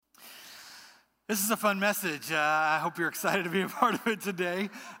This is a fun message. I hope you're excited to be a part of it today,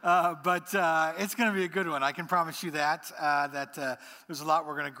 but it's going to be a good one. I can promise you that there's a lot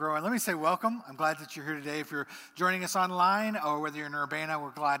we're going to grow in. Let me say welcome. I'm glad that you're here today. If you're joining us online or whether you're in Urbana,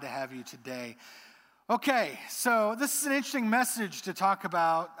 we're glad to have you today. Okay, so this is an interesting message to talk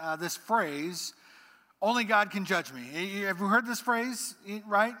about this phrase, only God can judge me. Have you heard this phrase,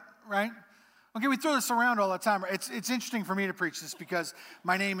 right? Okay, we throw this around all the time. It's interesting for me to preach this because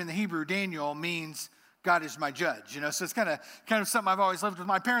my name in the Hebrew, Daniel, means God is my judge. So it's kind of something I've always lived with.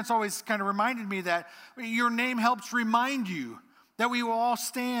 My parents always kind of reminded me that your name helps remind you that we will all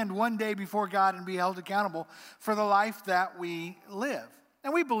stand one day before God and be held accountable for the life that we live.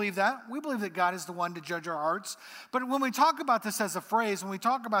 And we believe that. We believe that God is the one to judge our hearts. But when we talk about this as a phrase, when we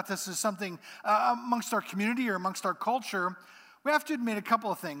talk about this as something amongst our community or amongst our culture, we have to admit a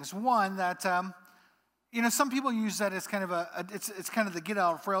couple of things. One, that some people use that as kind of it's kind of the get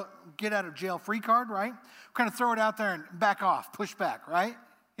out of jail free card, right? Kind of throw it out there and back off, push back, right?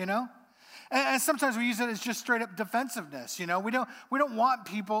 And sometimes we use it as just straight up defensiveness. We don't want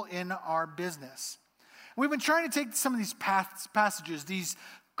people in our business. We've been trying to take some of these passages, these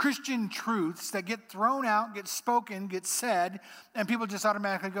Christian truths that get thrown out, get spoken, get said, and people just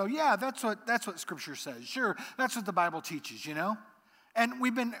automatically go, yeah, that's what Scripture says. Sure, that's what the Bible teaches, And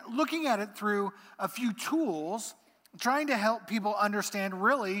we've been looking at it through a few tools, trying to help people understand,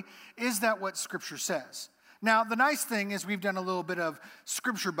 really, is that what Scripture says? Now, the nice thing is we've done a little bit of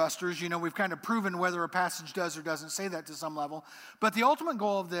Scripture busters. We've kind of proven whether a passage does or doesn't say that to some level. But the ultimate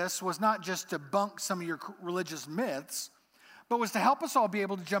goal of this was not just to bunk some of your religious myths, but was to help us all be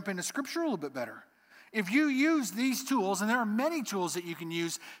able to jump into Scripture a little bit better. If you use these tools, and there are many tools that you can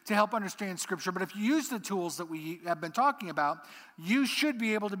use to help understand Scripture, but if you use the tools that we have been talking about, you should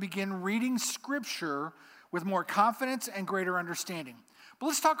be able to begin reading Scripture with more confidence and greater understanding. But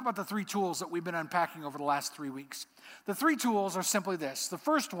let's talk about the three tools that we've been unpacking over the last 3 weeks. The three tools are simply this. The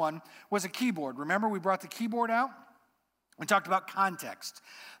first one was a keyboard. Remember, we brought the keyboard out? We talked about context,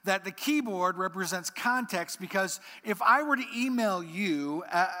 that the keyboard represents context because if I were to email you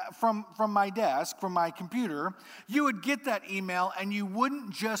from my desk, from my computer, you would get that email and you wouldn't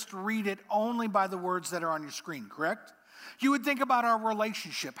just read it only by the words that are on your screen, correct? You would think about our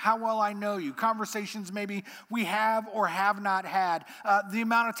relationship, how well I know you, conversations maybe we have or have not had, the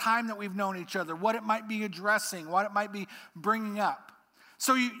amount of time that we've known each other, what it might be addressing, what it might be bringing up.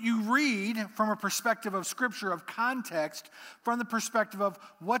 So you read from a perspective of Scripture, of context, from the perspective of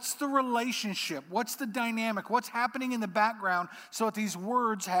what's the relationship, what's the dynamic, what's happening in the background so that these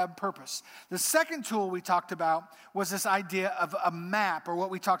words have purpose. The second tool we talked about was this idea of a map, or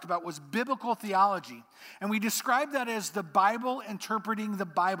what we talked about was biblical theology. And we described that as the Bible interpreting the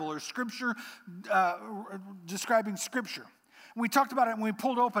Bible, or Scripture describing Scripture. We talked about it when we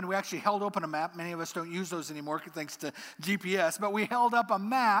pulled open. We actually held open a map. Many of us don't use those anymore thanks to GPS. But we held up a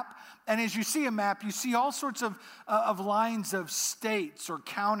map, and as you see a map, you see all sorts of lines of states or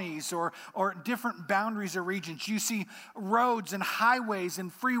counties or different boundaries or regions. You see roads and highways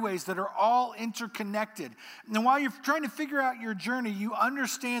and freeways that are all interconnected. And while you're trying to figure out your journey, you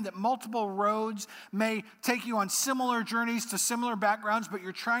understand that multiple roads may take you on similar journeys to similar backgrounds, but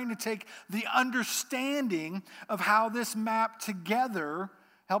you're trying to take the understanding of how this map together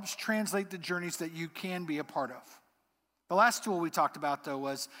helps translate the journeys that you can be a part of. The last tool we talked about, though,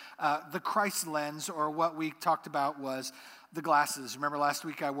 was the Christ lens, or what we talked about was the glasses. Remember last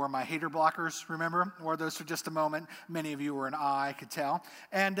week I wore my hater blockers, remember? I wore those for just a moment. Many of you were in awe, I could tell.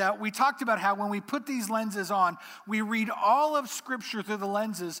 And we talked about how when we put these lenses on, we read all of Scripture through the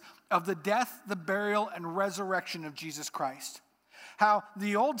lenses of the death, the burial, and resurrection of Jesus Christ. How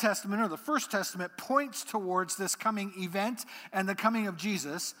the Old Testament, or the First Testament, points towards this coming event and the coming of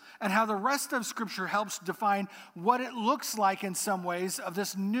Jesus, and how the rest of Scripture helps define what it looks like in some ways of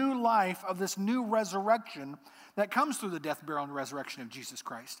this new life, of this new resurrection that comes through the death, burial, and resurrection of Jesus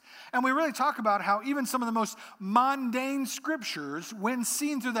Christ. And we really talk about how even some of the most mundane Scriptures, when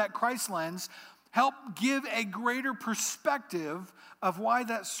seen through that Christ lens, help give a greater perspective of why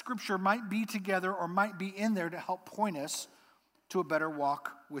that Scripture might be together or might be in there to help point us to a better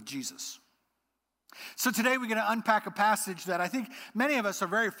walk with Jesus. So today we're going to unpack a passage that I think many of us are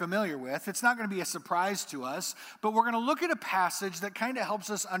very familiar with. It's not going to be a surprise to us, but we're going to look at a passage that kind of helps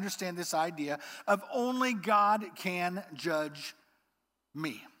us understand this idea of only God can judge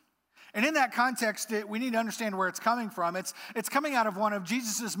me. And in that context, we need to understand where it's coming from. It's coming out of one of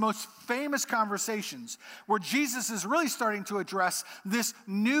Jesus' most famous conversations, where Jesus is really starting to address this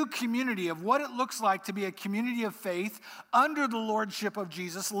new community of what it looks like to be a community of faith under the lordship of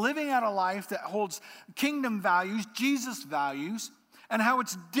Jesus, living out a life that holds kingdom values, Jesus values, and how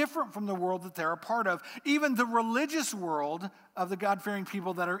it's different from the world that they're a part of, even the religious world of the God-fearing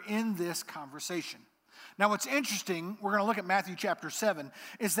people that are in this conversation. Now, what's interesting, we're going to look at Matthew chapter 7,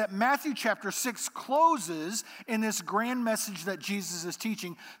 is that Matthew chapter 6 closes in this grand message that Jesus is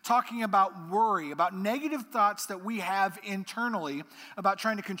teaching, talking about worry, about negative thoughts that we have internally, about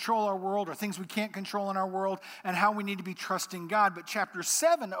trying to control our world or things we can't control in our world, and how we need to be trusting God. But chapter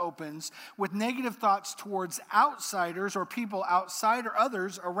 7 opens with negative thoughts towards outsiders or people outside or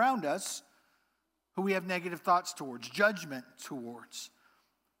others around us who we have negative thoughts towards, judgment towards.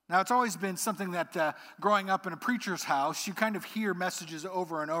 Now, it's always been something that growing up in a preacher's house, you kind of hear messages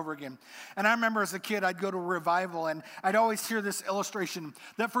over and over again. And I remember as a kid, I'd go to a revival, and I'd always hear this illustration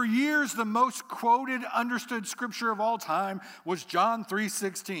that for years, the most quoted, understood scripture of all time was John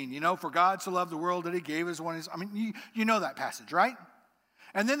 3:16. You know, for God so loved the world that he gave his one. You know that passage, right?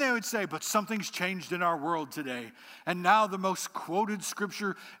 And then they would say, but something's changed in our world today. And now the most quoted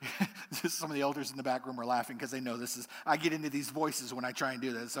scripture, some of the elders in the back room are laughing because they know this is, I get into these voices when I try and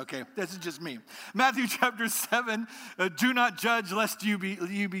do this, okay? This is just me. Matthew chapter 7, do not judge lest you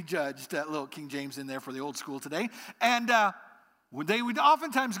be judged. That little King James in there for the old school today. And they would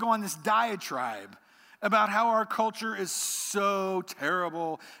oftentimes go on this diatribe about how our culture is so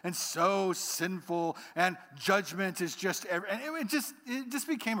terrible and so sinful, and judgment is just, and it just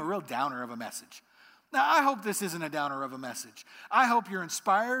became a real downer of a message. Now, I hope this isn't a downer of a message. I hope you're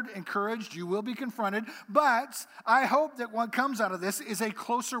inspired, encouraged, you will be confronted, but I hope that what comes out of this is a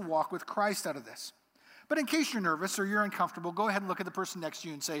closer walk with Christ out of this. But in case you're nervous or you're uncomfortable, go ahead and look at the person next to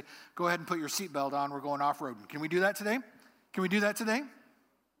you and say, go ahead and put your seatbelt on, we're going off-roading. Can we do that today? Can we do that today?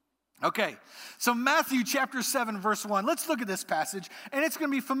 Okay, so Matthew chapter 7, verse 1. Let's look at this passage, and it's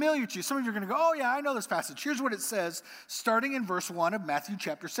going to be familiar to you. Some of you are going to go, oh yeah, I know this passage. Here's what it says, starting in verse 1 of Matthew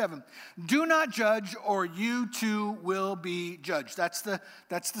chapter 7. Do not judge, or you too will be judged. That's the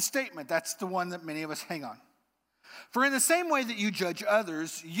statement. That's the one that many of us hang on. For in the same way that you judge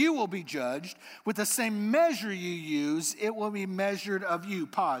others, you will be judged. With the same measure you use, it will be measured of you.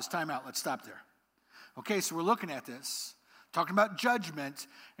 Pause, time out, let's stop there. Okay, so we're looking at this. Talking about judgment,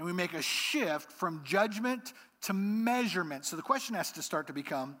 and we make a shift from judgment to measurement. So the question has to start to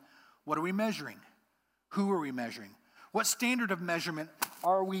become, what are we measuring? Who are we measuring? What standard of measurement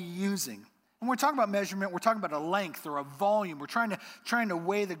are we using? When we're talking about measurement, we're talking about a length or a volume. We're trying to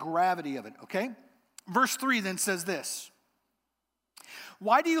weigh the gravity of it, okay? Verse 3 then says this.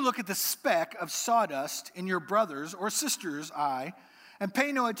 Why do you look at the speck of sawdust in your brother's or sister's eye, and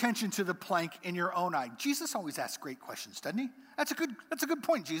pay no attention to the plank in your own eye? Jesus always asks great questions, doesn't he? That's a good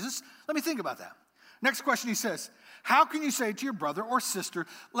point, Jesus. Let me think about that. Next question he says, how can you say to your brother or sister,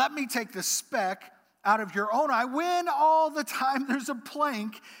 let me take the speck out of your own eye, when all the time there's a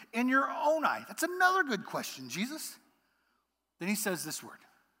plank in your own eye? That's another good question, Jesus. Then he says this word,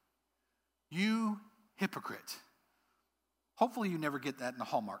 you hypocrite. Hopefully you never get that in the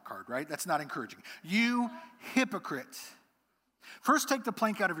Hallmark card, right? That's not encouraging. You hypocrite. First, take the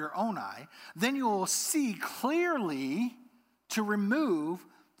plank out of your own eye, then you will see clearly to remove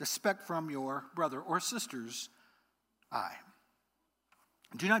the speck from your brother or sister's eye.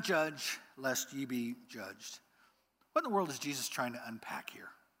 Do not judge, lest ye be judged. What in the world is Jesus trying to unpack here?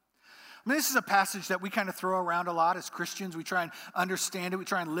 I mean, this is a passage that we kind of throw around a lot as Christians. We try and understand it. We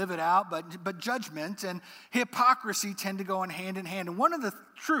try and live it out. But judgment and hypocrisy tend to go in hand. And one of the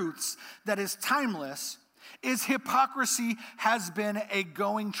truths that is timeless is hypocrisy has been a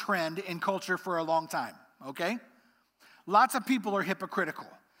going trend in culture for a long time, okay? Lots of people are hypocritical.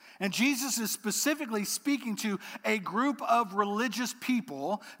 And Jesus is specifically speaking to a group of religious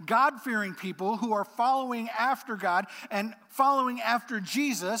people, God-fearing people who are following after God and following after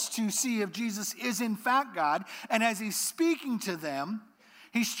Jesus to see if Jesus is in fact God. And as he's speaking to them,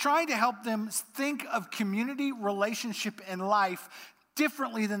 he's trying to help them think of community, relationship, and life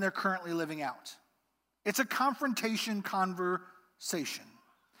differently than they're currently living out. It's a confrontation conversation.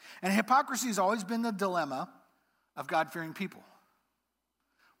 And hypocrisy has always been the dilemma of God-fearing people.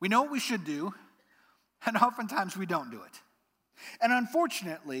 We know what we should do, and oftentimes we don't do it. And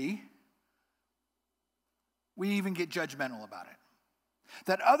unfortunately, we even get judgmental about it.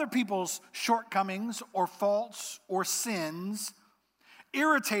 That other people's shortcomings or faults or sins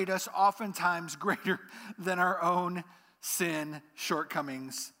irritate us oftentimes greater than our own sin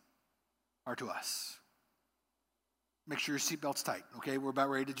shortcomings are to us. Make sure your seatbelt's tight, okay? We're about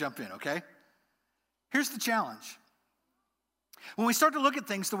ready to jump in, okay? Here's the challenge. When we start to look at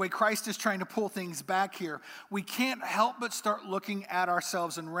things the way Christ is trying to pull things back here, we can't help but start looking at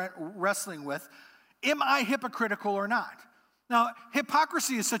ourselves and wrestling with, am I hypocritical or not? Now,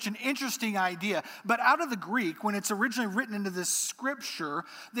 hypocrisy is such an interesting idea, but out of the Greek, when it's originally written into this scripture,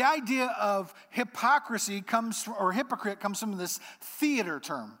 the idea of hypocrisy or hypocrite comes from this theater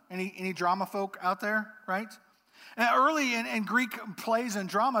term. Any drama folk out there, right? And early in Greek plays and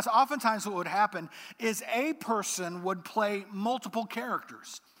dramas, oftentimes what would happen is a person would play multiple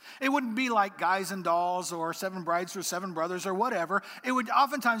characters. It wouldn't be like Guys and Dolls or Seven Brides for Seven Brothers or whatever. It would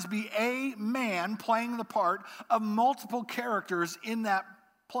oftentimes be a man playing the part of multiple characters in that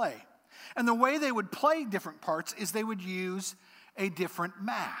play. And the way they would play different parts is they would use a different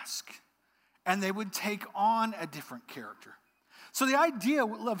mask. And they would take on a different character. So the idea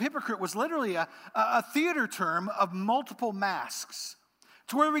of hypocrite was literally a theater term of multiple masks.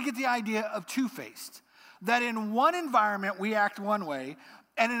 To where we get the idea of two-faced. That in one environment we act one way,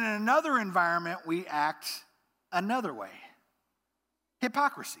 and in another environment, we act another way.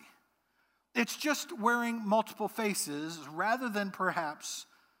 Hypocrisy. It's just wearing multiple faces rather than perhaps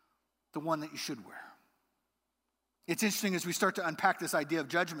the one that you should wear. It's interesting as we start to unpack this idea of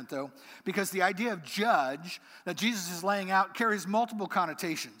judgment, though, because the idea of judge that Jesus is laying out carries multiple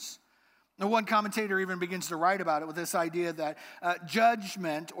connotations. Now, one commentator even begins to write about it with this idea that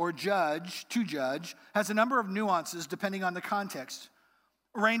judgment or to judge, has a number of nuances depending on the context,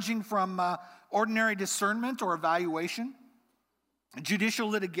 ranging from ordinary discernment or evaluation, judicial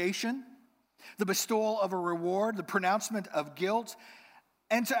litigation, the bestowal of a reward, the pronouncement of guilt,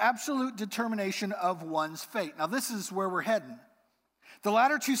 and to absolute determination of one's fate. Now, this is where we're heading. The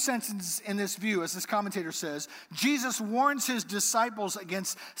latter two sentences in this view, as this commentator says, Jesus warns his disciples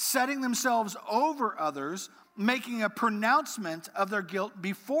against setting themselves over others, making a pronouncement of their guilt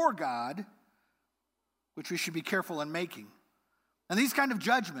before God, which we should be careful in making. And these kind of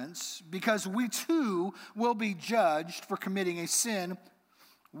judgments, because we too will be judged for committing a sin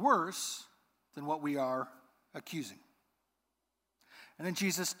worse than what we are accusing. And then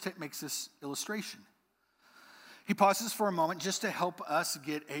Jesus makes this illustration. He pauses for a moment just to help us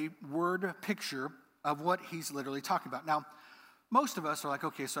get a word picture of what he's literally talking about. Now, most of us are like,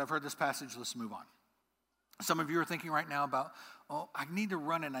 okay, so I've heard this passage, let's move on. Some of you are thinking right now about, I need to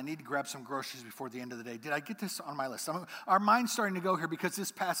run and I need to grab some groceries before the end of the day. Did I get this on my list? Our mind's starting to go here because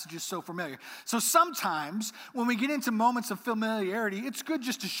this passage is so familiar. So sometimes when we get into moments of familiarity, it's good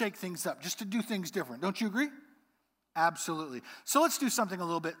just to shake things up, just to do things different. Don't you agree? Absolutely. So let's do something a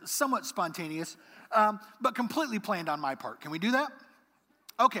little bit somewhat spontaneous, but completely planned on my part. Can we do that?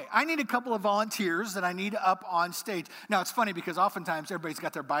 Okay, I need a couple of volunteers that I need up on stage. Now, it's funny because oftentimes everybody's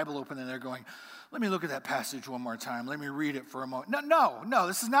got their Bible open and they're going, let me look at that passage one more time. Let me read it for a moment. No,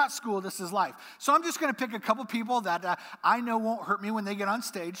 this is not school. This is life. So I'm just going to pick a couple people that I know won't hurt me when they get on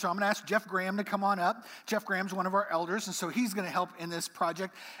stage. So I'm going to ask Jeff Graham to come on up. Jeff Graham's one of our elders, and so he's going to help in this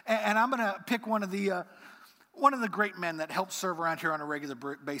project. And I'm going to pick one of the great men that helps serve around here on a regular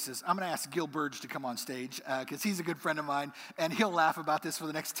basis. I'm going to ask Gil Burge to come on stage because he's a good friend of mine, and he'll laugh about this for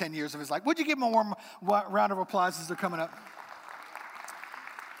the next 10 years of his life. Would you give him a warm round of applause as they're coming up?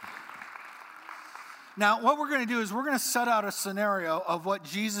 Now, what we're going to do is we're going to set out a scenario of what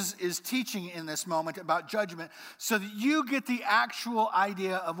Jesus is teaching in this moment about judgment so that you get the actual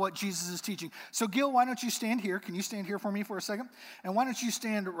idea of what Jesus is teaching. So, Gil, why don't you stand here? Can you stand here for me for a second? And why don't you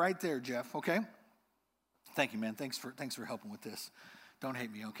stand right there, Jeff, okay? Thank you, man. Thanks for helping with this. Don't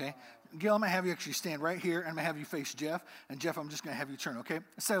hate me, okay? Gil, I'm going to have you actually stand right here, and I'm going to have you face Jeff. And Jeff, I'm just going to have you turn, okay?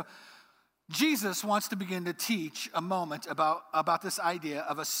 So Jesus wants to begin to teach a moment about this idea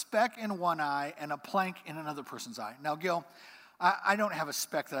of a speck in one eye and a plank in another person's eye. Now, Gil, I don't have a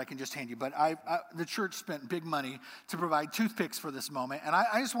speck that I can just hand you, but the church spent big money to provide toothpicks for this moment, and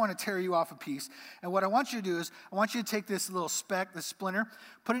I just want to tear you off a piece. And what I want you to do is I want you to take this little speck, this splinter,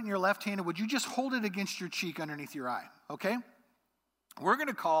 put it in your left hand, and would you just hold it against your cheek underneath your eye, okay? We're going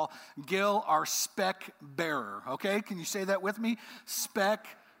to call Gil our speck bearer, okay? Can you say that with me? Speck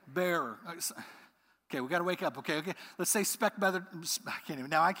bearer. Okay, we got to wake up, okay? Let's say speck bearer.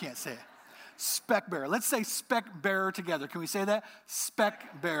 I can't say it. Speck bearer. Let's say speck bearer together. Can we say that?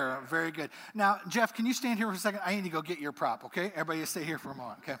 Speck bearer. Very good. Now, Jeff, can you stand here for a second? I need to go get your prop, okay? Everybody stay here for a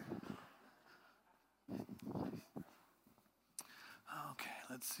moment, okay? Okay,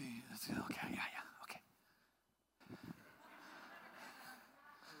 let's see. Okay, yeah, okay.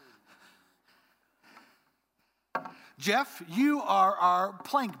 Jeff, you are our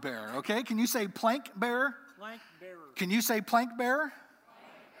plank bearer, okay? Can you say plank bearer? Plank bearer. Can you say plank bearer?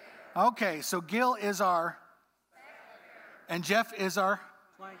 Okay, so Gil is our, and Jeff is our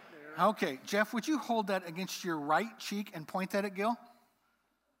plank bearer. Okay, Jeff, would you hold that against your right cheek and point that at Gil?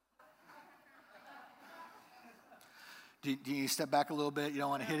 Do you step back a little bit? You don't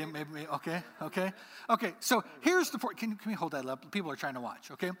want to hit him? Maybe. Okay. So here's the point. Can we hold that up? People are trying to watch.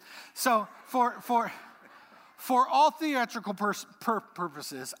 Okay. So for all theatrical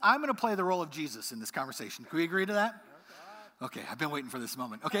purposes, I'm going to play the role of Jesus in this conversation. Can we agree to that? Okay. I've been waiting for this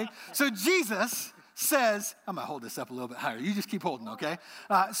moment. Okay. So Jesus says, I'm going to hold this up a little bit higher. You just keep holding. Okay.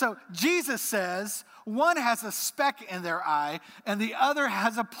 So Jesus says, one has a speck in their eye and the other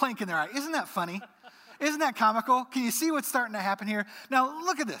has a plank in their eye. Isn't that funny? Isn't that comical? Can you see what's starting to happen here? Now,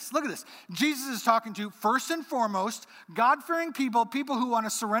 look at this. Jesus is talking to, first and foremost, God-fearing people who want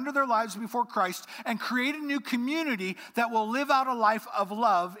to surrender their lives before Christ and create a new community that will live out a life of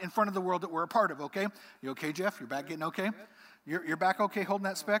love in front of the world that we're a part of, okay? You okay, Jeff? Your back getting okay? Your back okay holding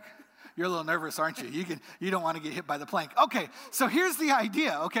that speck? You're a little nervous, aren't you? You don't want to get hit by the plank. Okay, so here's the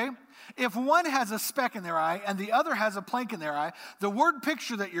idea, okay? If one has a speck in their eye and the other has a plank in their eye, the word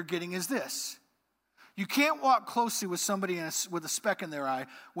picture that you're getting is this. You can't walk closely with somebody with a speck in their eye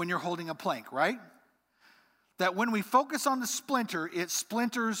when you're holding a plank, right? That when we focus on the splinter, it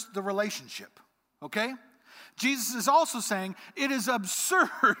splinters the relationship, okay? Jesus is also saying it is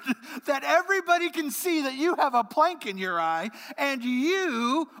absurd that everybody can see that you have a plank in your eye and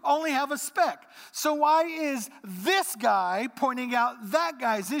you only have a speck. So why is this guy pointing out that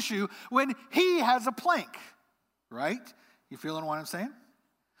guy's issue when he has a plank, right? You feeling what I'm saying?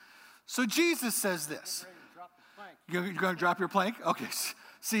 So Jesus says this. You're going to drop your plank? Okay,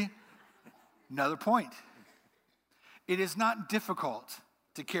 see, another point. It is not difficult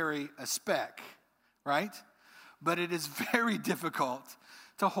to carry a speck, right? But it is very difficult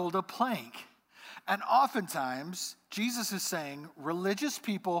to hold a plank. And oftentimes, Jesus is saying religious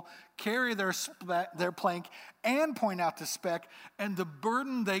people carry their plank and point out the speck, and the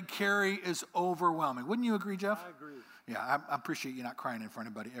burden they carry is overwhelming. Wouldn't you agree, Jeff? I agree. Yeah, I appreciate you not crying in front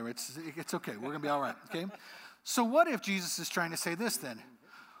of anybody. It's okay. We're going to be all right, okay? So what if Jesus is trying to say this then?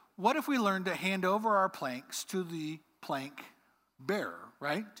 What if we learn to hand over our planks to the plank bearer,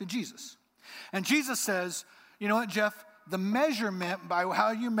 right? To Jesus. And Jesus says, you know what, Jeff? The measurement by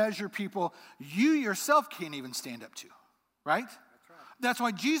how you measure people, you yourself can't even stand up to, right? That's right. That's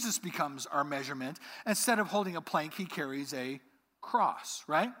why Jesus becomes our measurement. Instead of holding a plank, he carries a cross,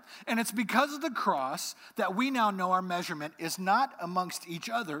 right? And it's because of the cross that we now know our measurement is not amongst each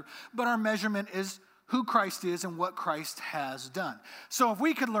other, but our measurement is who Christ is and what Christ has done. So if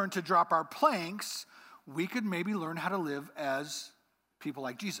we could learn to drop our planks, we could maybe learn how to live as people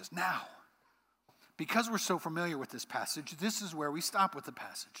like Jesus. Now, because we're so familiar with this passage, this is where we stop with the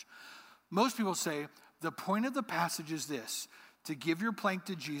passage. Most people say the point of the passage is this, to give your plank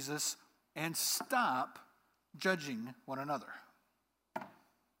to Jesus and stop judging one another.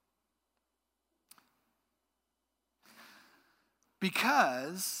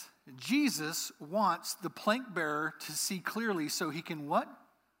 Because Jesus wants the plank bearer to see clearly so he can what?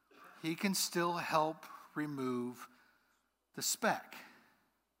 He can still help remove the speck.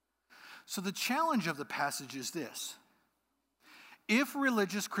 So the challenge of the passage is this. If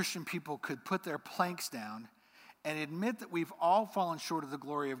religious Christian people could put their planks down and admit that we've all fallen short of the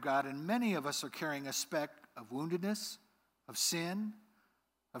glory of God and many of us are carrying a speck of woundedness, of sin,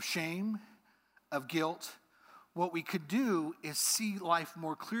 of shame, of guilt, what we could do is see life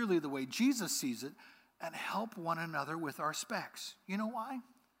more clearly the way Jesus sees it and help one another with our specks. You know why?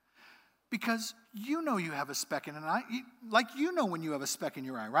 Because you know you have a speck in an eye. Like you know when you have a speck in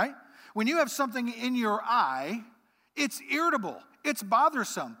your eye, right? When you have something in your eye, it's irritable. It's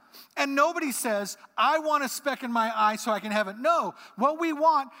bothersome. And nobody says, I want a speck in my eye so I can have it. No, what we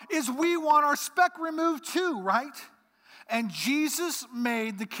want is we want our speck removed too, right? And Jesus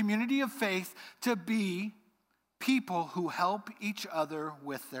made the community of faith to be people who help each other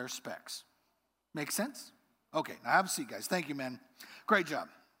with their specks. Make sense? Okay, now have a seat, guys. Thank you, man. Great job.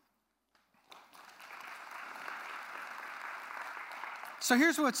 So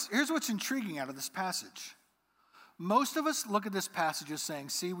here's what's intriguing out of this passage. Most of us look at this passage as saying,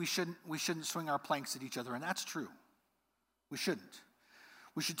 see, we shouldn't swing our planks at each other, and that's true. We shouldn't.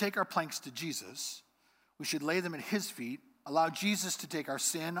 We should take our planks to Jesus. We should lay them at his feet, allow Jesus to take our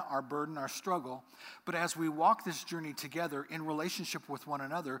sin, our burden, our struggle. But as we walk this journey together in relationship with one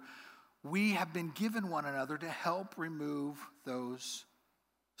another, we have been given one another to help remove those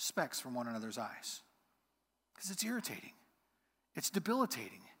specks from one another's eyes. Because it's irritating. It's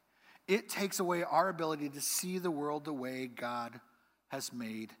debilitating. It takes away our ability to see the world the way God has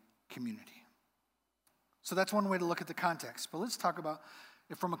made community. So that's one way to look at the context. But let's talk about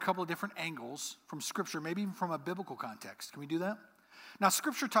it from a couple of different angles from Scripture, maybe even from a biblical context. Can we do that? Now,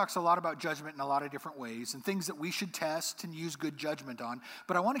 Scripture talks a lot about judgment in a lot of different ways and things that we should test and use good judgment on.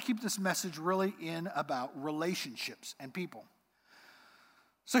 But I want to keep this message really in about relationships and people.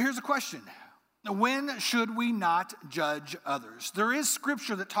 So here's a question. When should we not judge others? There is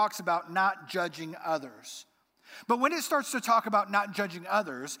Scripture that talks about not judging others. But when it starts to talk about not judging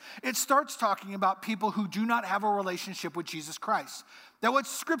others, it starts talking about people who do not have a relationship with Jesus Christ. That what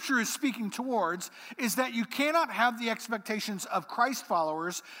Scripture is speaking towards is that you cannot have the expectations of Christ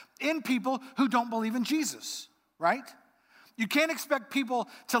followers in people who don't believe in Jesus, right? You can't expect people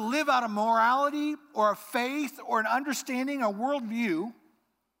to live out a morality or a faith or an understanding, a worldview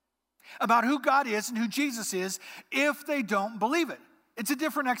about who God is and who Jesus is if they don't believe it. It's a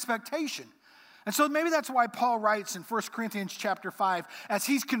different expectation. And so maybe that's why Paul writes in 1 Corinthians chapter 5, as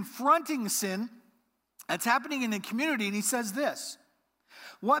he's confronting sin that's happening in the community, and he says this,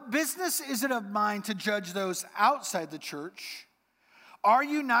 "What business is it of mine to judge those outside the church? Are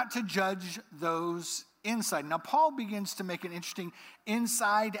you not to judge those inside?" Now, Paul begins to make an interesting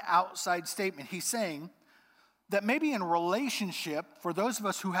inside-outside statement. He's saying that maybe in relationship, for those of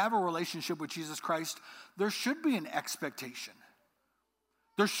us who have a relationship with Jesus Christ, there should be an expectation.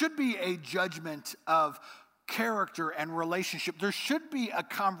 There should be a judgment of character and relationship. There should be a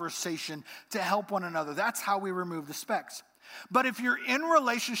conversation to help one another. That's how we remove the specks. But if you're in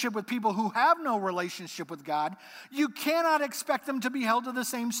relationship with people who have no relationship with God, you cannot expect them to be held to the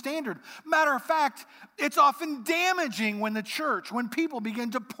same standard. Matter of fact, it's often damaging when people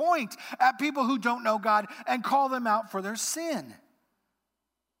begin to point at people who don't know God and call them out for their sin.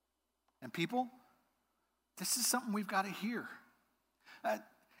 And people, this is something we've got to hear.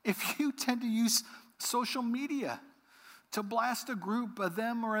 If you tend to use social media to blast a group, a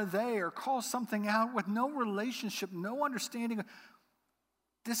them or a they, or call something out with no relationship, no understanding,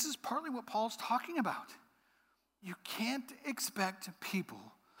 this is partly what Paul's talking about. You can't expect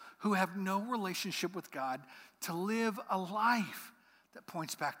people who have no relationship with God to live a life that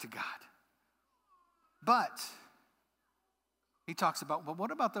points back to God. But he talks about, well,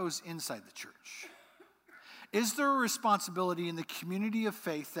 what about those inside the church? Is there a responsibility in the community of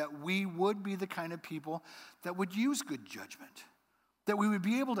faith that we would be the kind of people that would use good judgment, that we would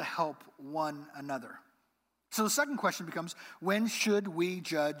be able to help one another? So the second question becomes, when should we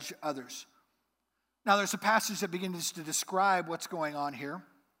judge others? Now, there's a passage that begins to describe what's going on here.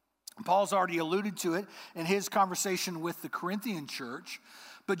 Paul's already alluded to it in his conversation with the Corinthian church,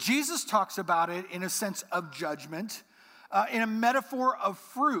 but Jesus talks about it in a sense of judgment, in a metaphor of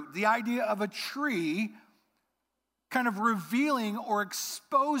fruit, the idea of a tree kind of revealing or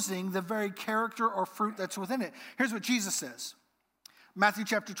exposing the very character or fruit that's within it. Here's what Jesus says. Matthew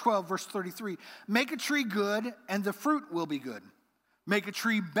chapter 12, verse 33. "Make a tree good, and the fruit will be good. Make a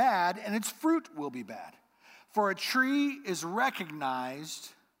tree bad, and its fruit will be bad. For a tree is recognized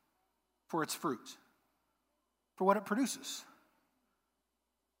for its fruit," for what it produces,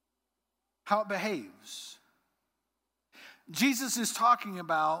 how it behaves. Jesus is talking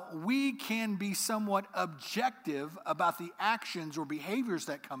about we can be somewhat objective about the actions or behaviors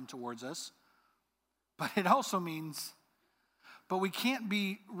that come towards us, but it also means, but we can't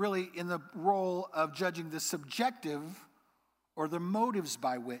be really in the role of judging the subjective or the motives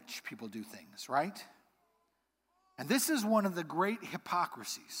by which people do things, right? And this is one of the great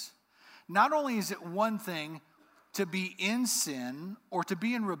hypocrisies. Not only is it one thing to be in sin or to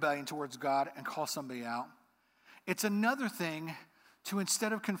be in rebellion towards God and call somebody out, it's another thing to,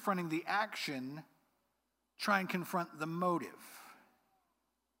 instead of confronting the action, try and confront the motive.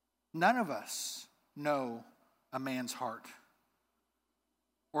 None of us know a man's heart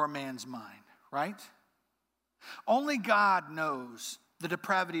or a man's mind, right? Only God knows the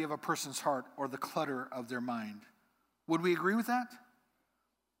depravity of a person's heart or the clutter of their mind. Would we agree with that?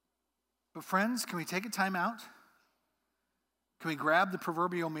 But friends, can we take a time out? Can we grab the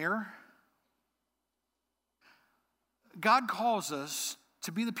proverbial mirror? God calls us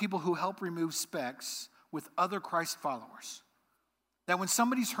to be the people who help remove specks with other Christ followers. That when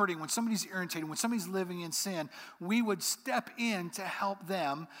somebody's hurting, when somebody's irritated, when somebody's living in sin, we would step in to help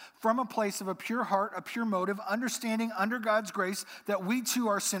them from a place of a pure heart, a pure motive, understanding under God's grace that we too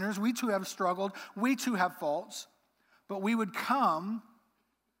are sinners, we too have struggled, we too have faults, but we would come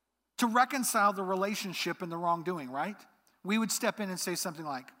to reconcile the relationship and the wrongdoing, right? We would step in and say something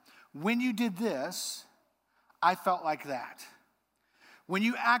like, "When you did this, I felt like that. When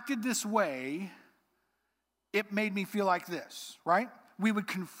you acted this way, it made me feel like this," right? We would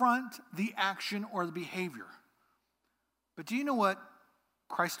confront the action or the behavior. But do you know what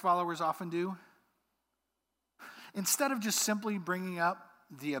Christ followers often do? Instead of just simply bringing up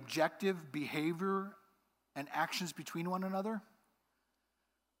the objective behavior and actions between one another,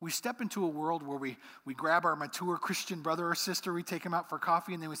 We step into a world where we grab our mature Christian brother or sister, we take them out for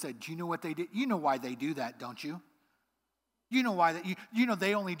coffee, and then we say, do you know what they did? You know why they do that, don't you? You know why you know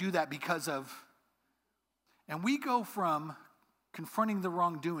they only do that because of. And we go from confronting the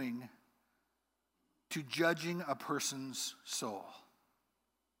wrongdoing to judging a person's soul.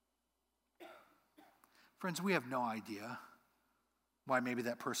 Friends, we have no idea why maybe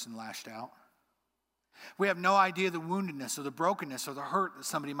that person lashed out. We have no idea the woundedness or the brokenness or the hurt that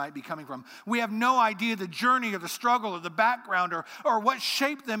somebody might be coming from. We have no idea the journey or the struggle or the background or what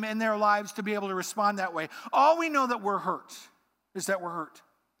shaped them in their lives to be able to respond that way. All we know that we're hurt is that we're hurt.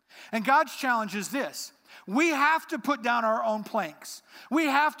 And God's challenge is this. We have to put down our own planks. We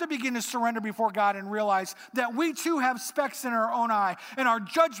have to begin to surrender before God and realize that we too have specks in our own eye, and our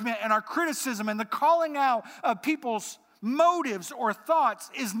judgment and our criticism and the calling out of people's motives or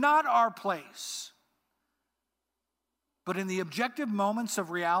thoughts is not our place. But in the objective moments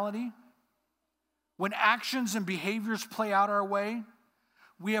of reality, when actions and behaviors play out our way,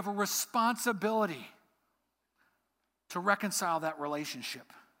 we have a responsibility to reconcile that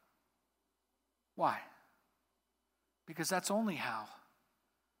relationship. Why? Because that's only how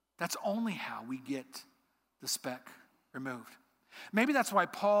we get the speck removed. Maybe that's why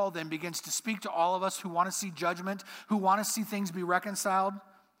Paul then begins to speak to all of us who want to see judgment, who want to see things be reconciled.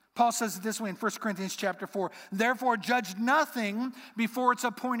 Paul says it this way in 1 Corinthians chapter 4, therefore judge nothing before its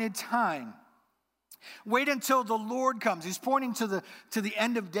appointed time. Wait until the Lord comes. He's pointing to the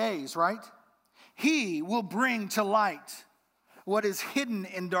end of days, right? He will bring to light what is hidden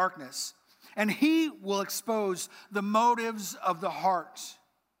in darkness, and he will expose the motives of the heart.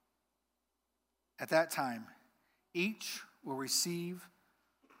 At that time, each will receive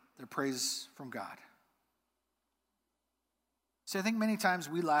their praise from God. So I think many times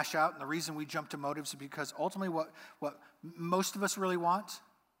we lash out, and the reason we jump to motives is because ultimately what most of us really want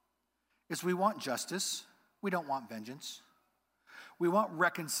is we want justice. We don't want vengeance. We want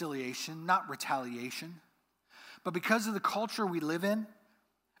reconciliation, not retaliation. But because of the culture we live in,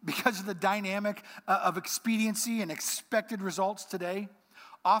 because of the dynamic of expediency and expected results today,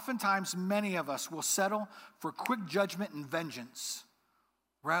 oftentimes many of us will settle for quick judgment and vengeance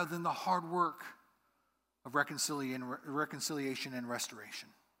rather than the hard work of reconciliation and restoration.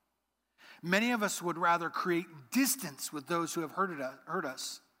 Many of us would rather create distance with those who have hurt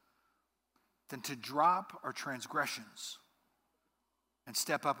us than to drop our transgressions and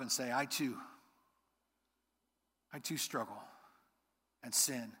step up and say, I too struggle and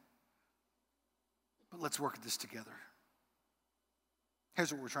sin. But let's work at this together.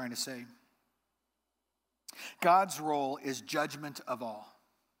 Here's what we're trying to say. God's role is judgment of all.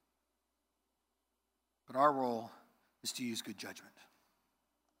 But our role is to use good judgment.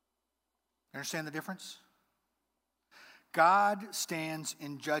 Understand the difference? God stands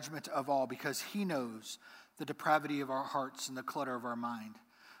in judgment of all because he knows the depravity of our hearts and the clutter of our mind.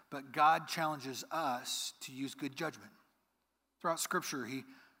 But God challenges us to use good judgment. Throughout Scripture, he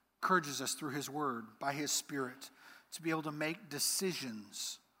encourages us through his word, by his Spirit, to be able to make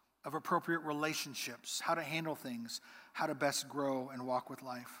decisions of appropriate relationships, how to handle things, how to best grow and walk with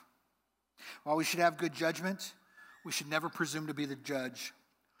life. While we should have good judgment, we should never presume to be the judge.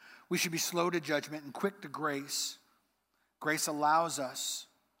 We should be slow to judgment and quick to grace. Grace allows us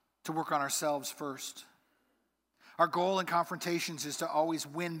to work on ourselves first. Our goal in confrontations is to always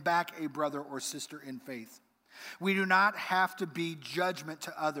win back a brother or sister in faith. We do not have to be judgment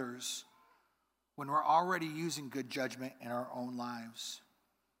to others when we're already using good judgment in our own lives.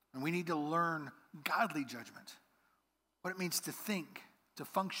 And we need to learn godly judgment, what it means to think, to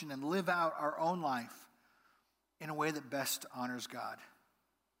function and live out our own life in a way that best honors God.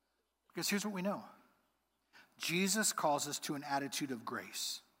 Because here's what we know. Jesus calls us to an attitude of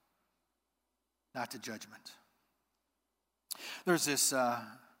grace, not to judgment. There's a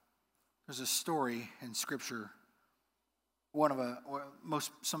story in Scripture, one of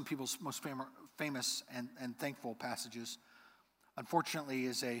some people's most famous and thankful passages, unfortunately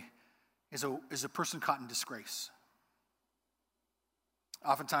is a person caught in disgrace.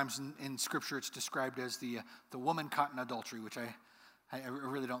 Oftentimes in Scripture, it's described as the woman caught in adultery, which I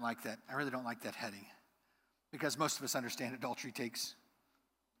really don't like that. I really don't like that heading, because most of us understand adultery takes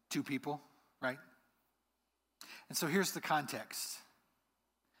two people, right? And so here's the context.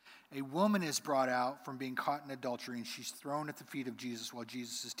 A woman is brought out from being caught in adultery, and she's thrown at the feet of Jesus while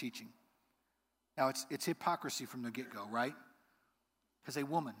Jesus is teaching. Now, it's hypocrisy from the get-go, right? Because a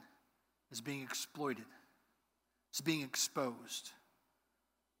woman is being exploited. It's being exposed.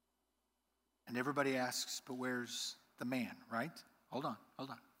 And everybody asks, but where's the man, right? Hold on.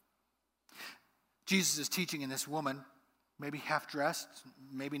 Jesus is teaching, and this woman maybe half dressed,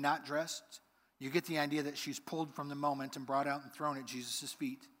 maybe not dressed. You get the idea that she's pulled from the moment and brought out and thrown at Jesus'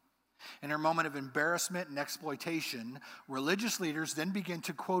 feet. In her moment of embarrassment and exploitation, religious leaders then begin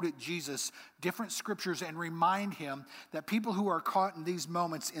to quote at Jesus different scriptures and remind him that people who are caught in these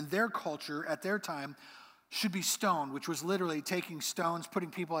moments in their culture at their time should be stoned, which was literally taking stones, putting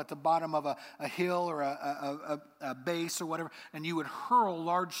people at the bottom of a hill or a base or whatever, and you would hurl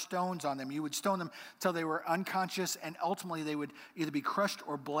large stones on them. You would stone them till they were unconscious, and ultimately they would either be crushed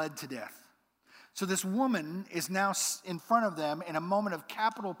or bled to death. So this woman is now in front of them in a moment of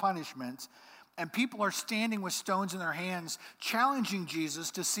capital punishment, and people are standing with stones in their hands, challenging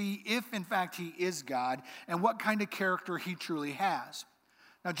Jesus to see if, in fact, he is God and what kind of character he truly has.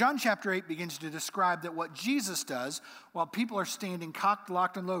 Now, John chapter 8 begins to describe that what Jesus does while people are standing cocked,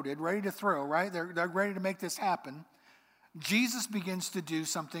 locked, and loaded, ready to throw, right? They're ready to make this happen. Jesus begins to do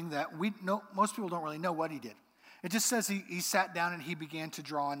something that most people don't really know what he did. It just says he sat down and he began to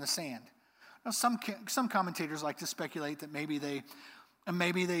draw in the sand. Now, some commentators like to speculate that maybe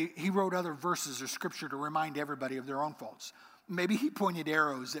he wrote other verses or scripture to remind everybody of their own faults. Maybe he pointed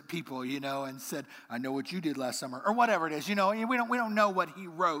arrows at people, and said, "I know what you did last summer," or whatever it is. We don't know what he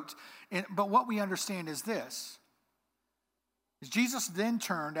wrote, but what we understand is this: is Jesus then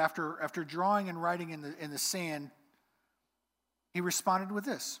turned after drawing and writing in the sand. He responded with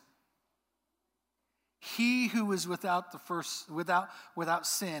this: "He who is without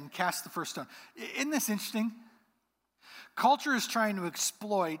sin, cast the first stone." Isn't this interesting? Culture is trying to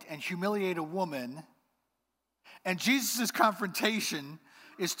exploit and humiliate a woman, and Jesus' confrontation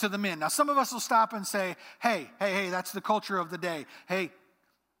is to the men. Now, some of us will stop and say, hey, that's the culture of the day. Hey,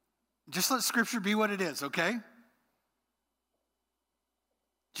 just let Scripture be what it is, okay?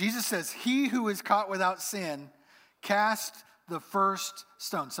 Jesus says, "He who is caught without sin, cast the first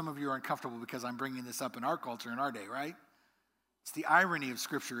stone." Some of you are uncomfortable because I'm bringing this up in our culture, in our day, right? It's the irony of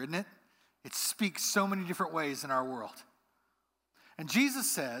Scripture, isn't it? It speaks so many different ways in our world. And Jesus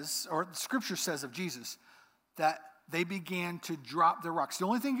says, or the Scripture says of Jesus, that they began to drop their rocks. The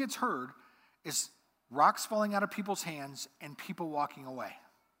only thing that gets heard is rocks falling out of people's hands and people walking away.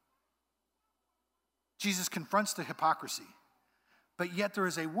 Jesus confronts the hypocrisy, but yet there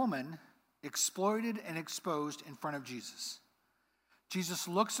is a woman exploited and exposed in front of Jesus. Jesus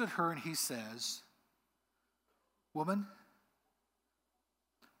looks at her and he says, "Woman,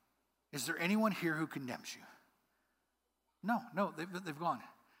 is there anyone here who condemns you?" No, they've gone.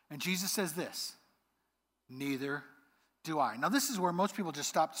 And Jesus says this: "Neither do I." Now, this is where most people just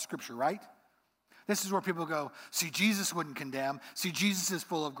stop the Scripture, right? This is where people go, "See, Jesus wouldn't condemn. See, Jesus is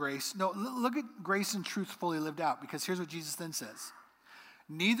full of grace." No, look at grace and truth fully lived out, because here's what Jesus then says: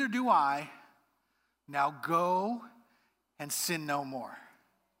 "Neither do I. Now go and sin no more."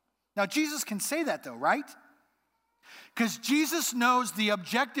 Now, Jesus can say that though, right? Because Jesus knows the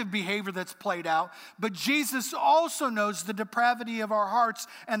objective behavior that's played out, but Jesus also knows the depravity of our hearts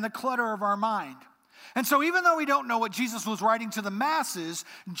and the clutter of our mind. And so even though we don't know what Jesus was writing to the masses,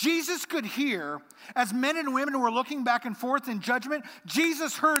 Jesus could hear, as men and women were looking back and forth in judgment,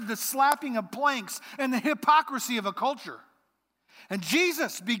 Jesus heard the slapping of planks and the hypocrisy of a culture. And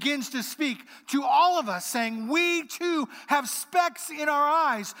Jesus begins to speak to all of us, saying, we too have specks in our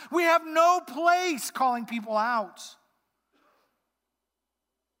eyes. We have no place calling people out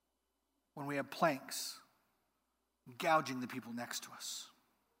when we have planks gouging the people next to us.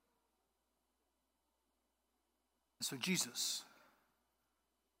 And so Jesus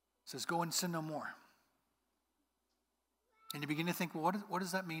says, go and sin no more. And you begin to think, well, what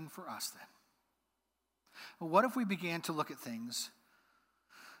does that mean for us then? Well, what if we began to look at things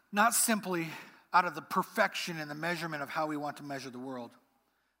not simply out of the perfection and the measurement of how we want to measure the world,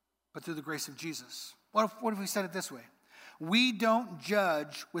 but through the grace of Jesus? What if we said it this way? We don't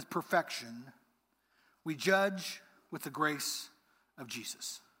judge with perfection. We judge with the grace of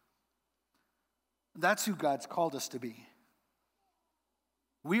Jesus. That's who God's called us to be.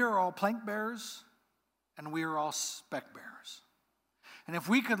 We are all plank bearers, and we are all speck bearers. And if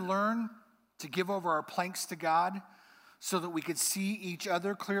we could learn to give over our planks to God so that we could see each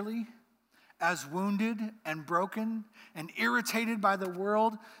other clearly, as wounded and broken and irritated by the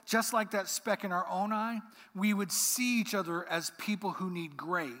world, just like that speck in our own eye, we would see each other as people who need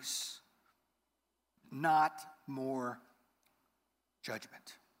grace, not more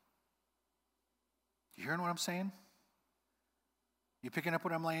judgment. You hearing what I'm saying? You picking up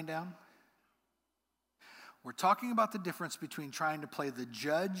what I'm laying down? We're talking about the difference between trying to play the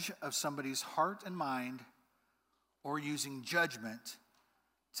judge of somebody's heart and mind or using judgment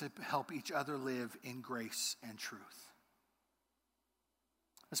to help each other live in grace and truth.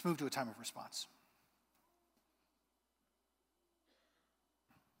 Let's move to a time of response.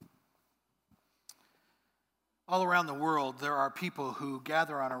 All around the world, there are people who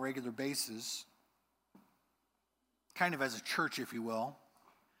gather on a regular basis, kind of as a church, if you will.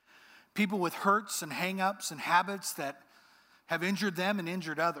 People with hurts and hang-ups and habits that have injured them and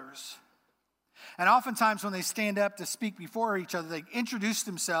injured others. And oftentimes when they stand up to speak before each other, they introduce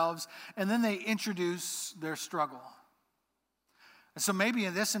themselves and then they introduce their struggle. And so maybe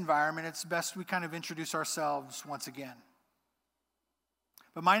in this environment, it's best we kind of introduce ourselves once again.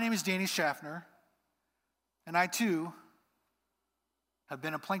 But my name is Danny Schaffner, and I too have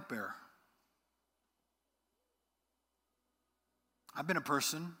been a plank bearer. I've been a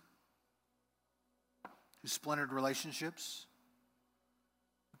person who splintered relationships,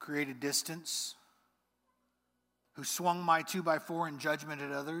 who created distance, who swung my 2x4 in judgment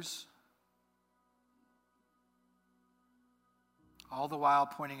at others, all the while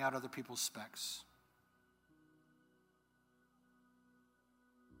pointing out other people's specks.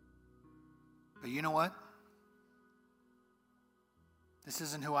 But you know what? This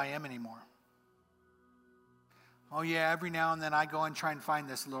isn't who I am anymore. Oh yeah, every now and then I go and try and find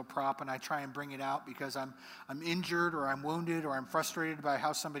this little prop and I try and bring it out because I'm injured or I'm wounded or I'm frustrated by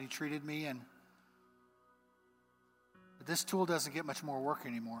how somebody treated me. But this tool doesn't get much more work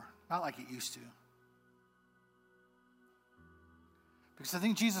anymore. Not like it used to. Because I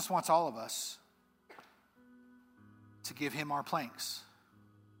think Jesus wants all of us to give him our planks.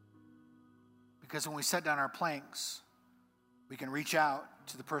 Because when we set down our planks, we can reach out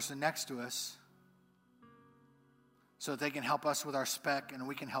to the person next to us so that they can help us with our speck and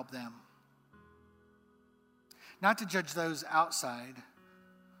we can help them. Not to judge those outside,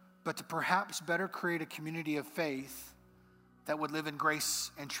 but to perhaps better create a community of faith that would live in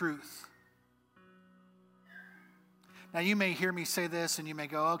grace and truth. Now you may hear me say this and you may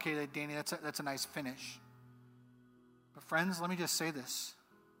go, okay, Danny, that's a nice finish. But friends, let me just say this.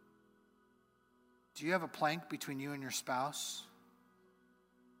 Do you have a plank between you and your spouse?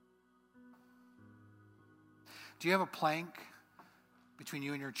 Do you have a plank between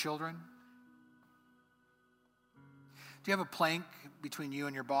you and your children? Do you have a plank between you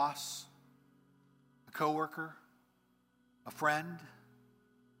and your boss, a coworker, a friend,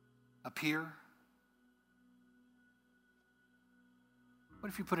 a peer? What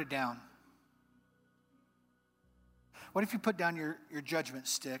if you put it down? What if you put down your judgment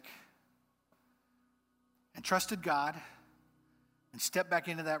stick and trusted God and stepped back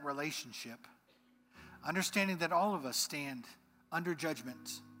into that relationship, understanding that all of us stand under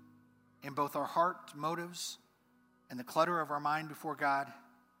judgment in both our heart motives and the clutter of our mind before God,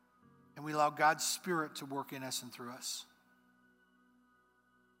 and we allow God's Spirit to work in us and through us?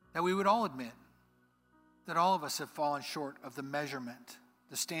 That we would all admit that all of us have fallen short of the measurement,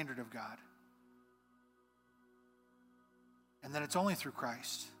 the standard of God. And that it's only through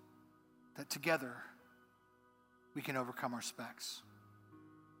Christ that together we can overcome our specks.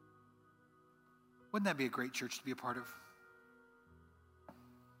 Wouldn't that be a great church to be a part of?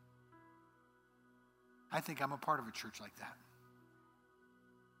 I think I'm a part of a church like that.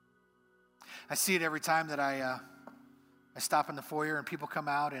 I see it every time that I stop in the foyer and people come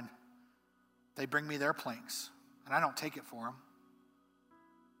out and they bring me their planks. And I don't take it for them.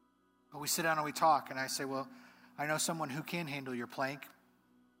 But we sit down and we talk, and I say, well, I know someone who can handle your plank.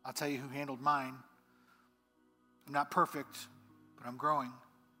 I'll tell you who handled mine. I'm not perfect, but I'm growing.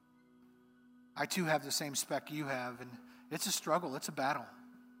 I too have the same spec you have, and it's a struggle, it's a battle.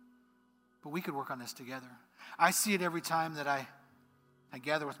 But we could work on this together. I see it every time that I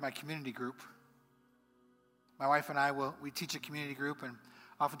gather with my community group. My wife and I we teach a community group, and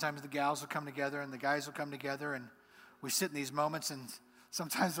oftentimes the gals will come together and the guys will come together, and we sit in these moments, and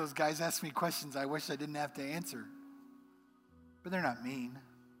sometimes those guys ask me questions I wish I didn't have to answer. But they're not mean.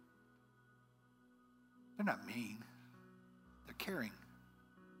 They're not mean. They're caring.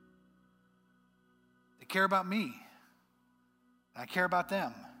 They care about me. And I care about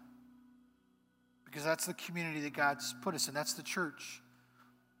them. Because that's the community that God's put us in. That's the church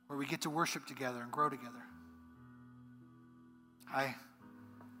where we get to worship together and grow together. I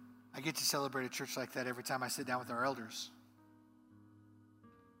get to celebrate a church like that every time I sit down with our elders.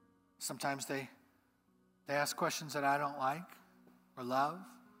 Sometimes they ask questions that I don't like or love.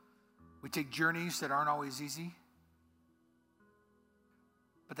 We take journeys that aren't always easy.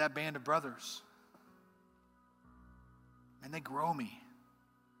 But that band of brothers, and they grow me.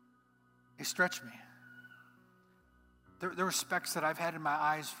 They stretch me. There are specks that I've had in my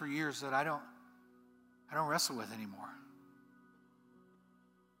eyes for years that I don't wrestle with anymore.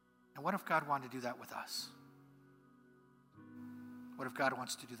 And what if God wanted to do that with us? What if God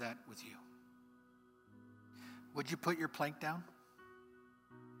wants to do that with you? Would you put your plank down?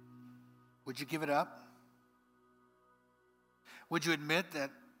 Would you give it up? Would you admit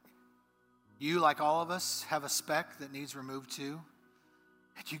that you, like all of us, have a speck that needs removed too?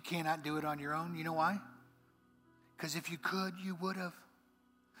 That you cannot do it on your own? You know why? Because if you could, you would have.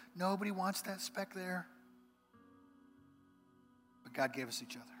 Nobody wants that speck there. But God gave us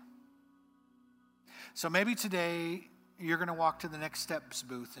each other. So maybe today you're going to walk to the next steps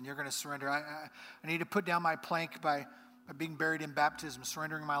booth and you're going to surrender. I need to put down my plank by being buried in baptism,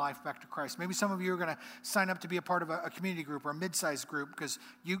 surrendering my life back to Christ. Maybe some of you are going to sign up to be a part of a community group or a mid-sized group because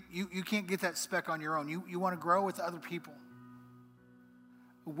you can't get that speck on your own. You want to grow with other people.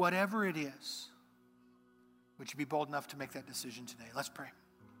 Whatever it is, would you be bold enough to make that decision today? Let's pray.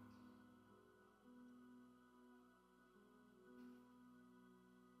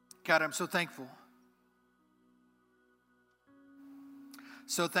 God, I'm so thankful.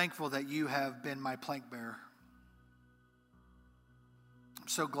 So thankful that you have been my plank bearer. I'm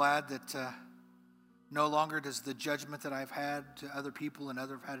so glad that no longer does the judgment that I've had to other people and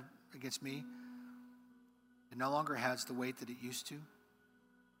others have had against me, it no longer has the weight that it used to.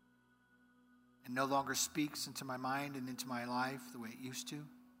 It no longer speaks into my mind and into my life the way it used to.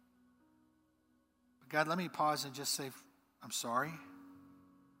 But God, let me pause and just say, I'm sorry.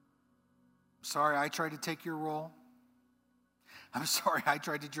 I'm sorry I tried to take your role. I'm sorry I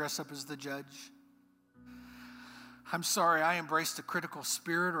tried to dress up as the judge. I'm sorry I embraced a critical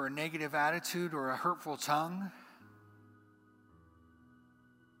spirit or a negative attitude or a hurtful tongue.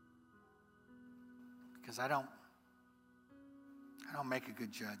 Because I don't make a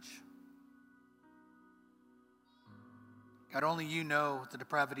good judge. God, only you know the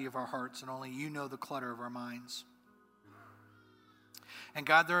depravity of our hearts, and only you know the clutter of our minds. And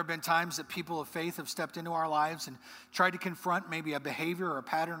God, there have been times that people of faith have stepped into our lives and tried to confront maybe a behavior or a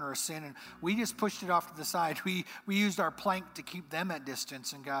pattern or a sin, and we just pushed it off to the side. We used our plank to keep them at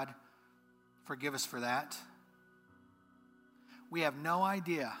distance, and God, forgive us for that. We have no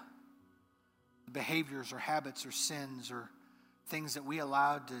idea the behaviors or habits or sins or things that we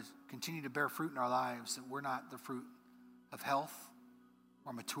allowed to continue to bear fruit in our lives that were not the fruit of health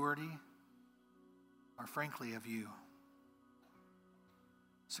or maturity or frankly of you.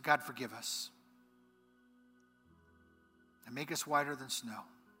 So God, forgive us and make us whiter than snow.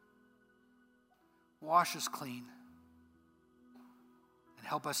 Wash us clean and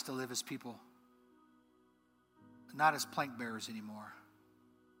help us to live as people, not as plank bearers anymore,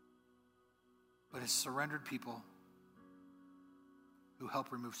 but as surrendered people who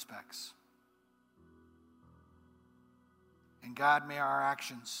help remove specks. And God, may our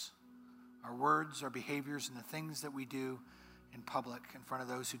actions, our words, our behaviors, and the things that we do in public in front of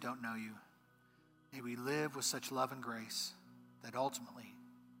those who don't know you, may we live with such love and grace that ultimately,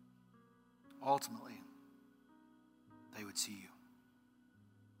 they would see you.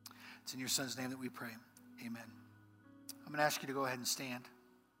 It's in your Son's name that we pray. Amen. I'm going to ask you to go ahead and stand.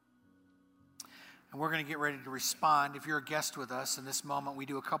 And we're going to get ready to respond. If you're a guest with us in this moment, we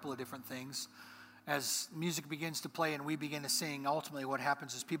do a couple of different things. As music begins to play and we begin to sing, ultimately what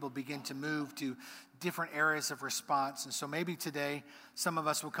happens is people begin to move to different areas of response. And so maybe today, some of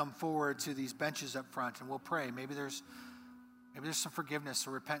us will come forward to these benches up front and we'll pray. Maybe there's some forgiveness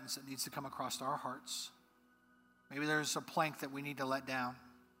or repentance that needs to come across our hearts. Maybe there's a plank that we need to let down.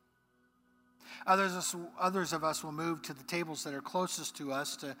 Others of us will move to the tables that are closest to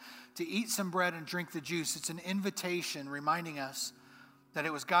us to eat some bread and drink the juice. It's an invitation reminding us that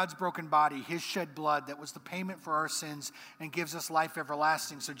it was God's broken body, his shed blood, that was the payment for our sins and gives us life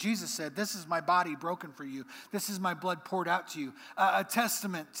everlasting. So Jesus said, this is my body broken for you. This is my blood poured out to you. A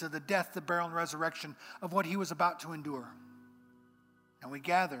testament to the death, the burial, and resurrection of what he was about to endure. And we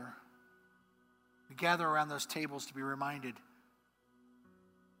gather around those tables to be reminded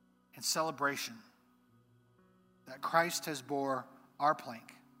in celebration that Christ has bore our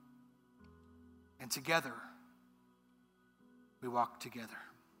plank. And together, we walk together.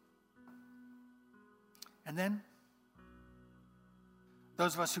 And then,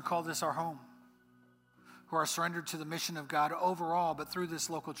 those of us who call this our home, who are surrendered to the mission of God overall, but through this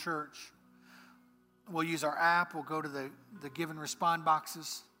local church, we'll use our app, we'll go to the give and respond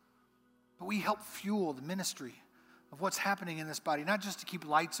boxes, but we help fuel the ministry of what's happening in this body, not just to keep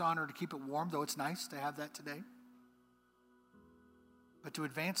lights on or to keep it warm, though it's nice to have that today, but to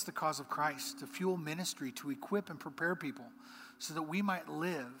advance the cause of Christ, to fuel ministry, to equip and prepare people so that we might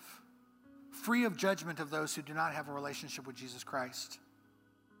live free of judgment of those who do not have a relationship with Jesus Christ,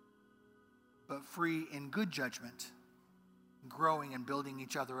 but free in good judgment, growing and building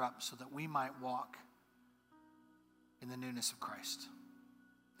each other up so that we might walk in the newness of Christ.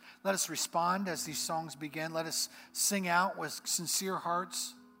 Let us respond as these songs begin. Let us sing out with sincere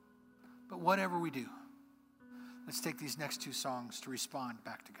hearts. But whatever we do, let's take these next two songs to respond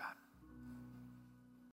back to God.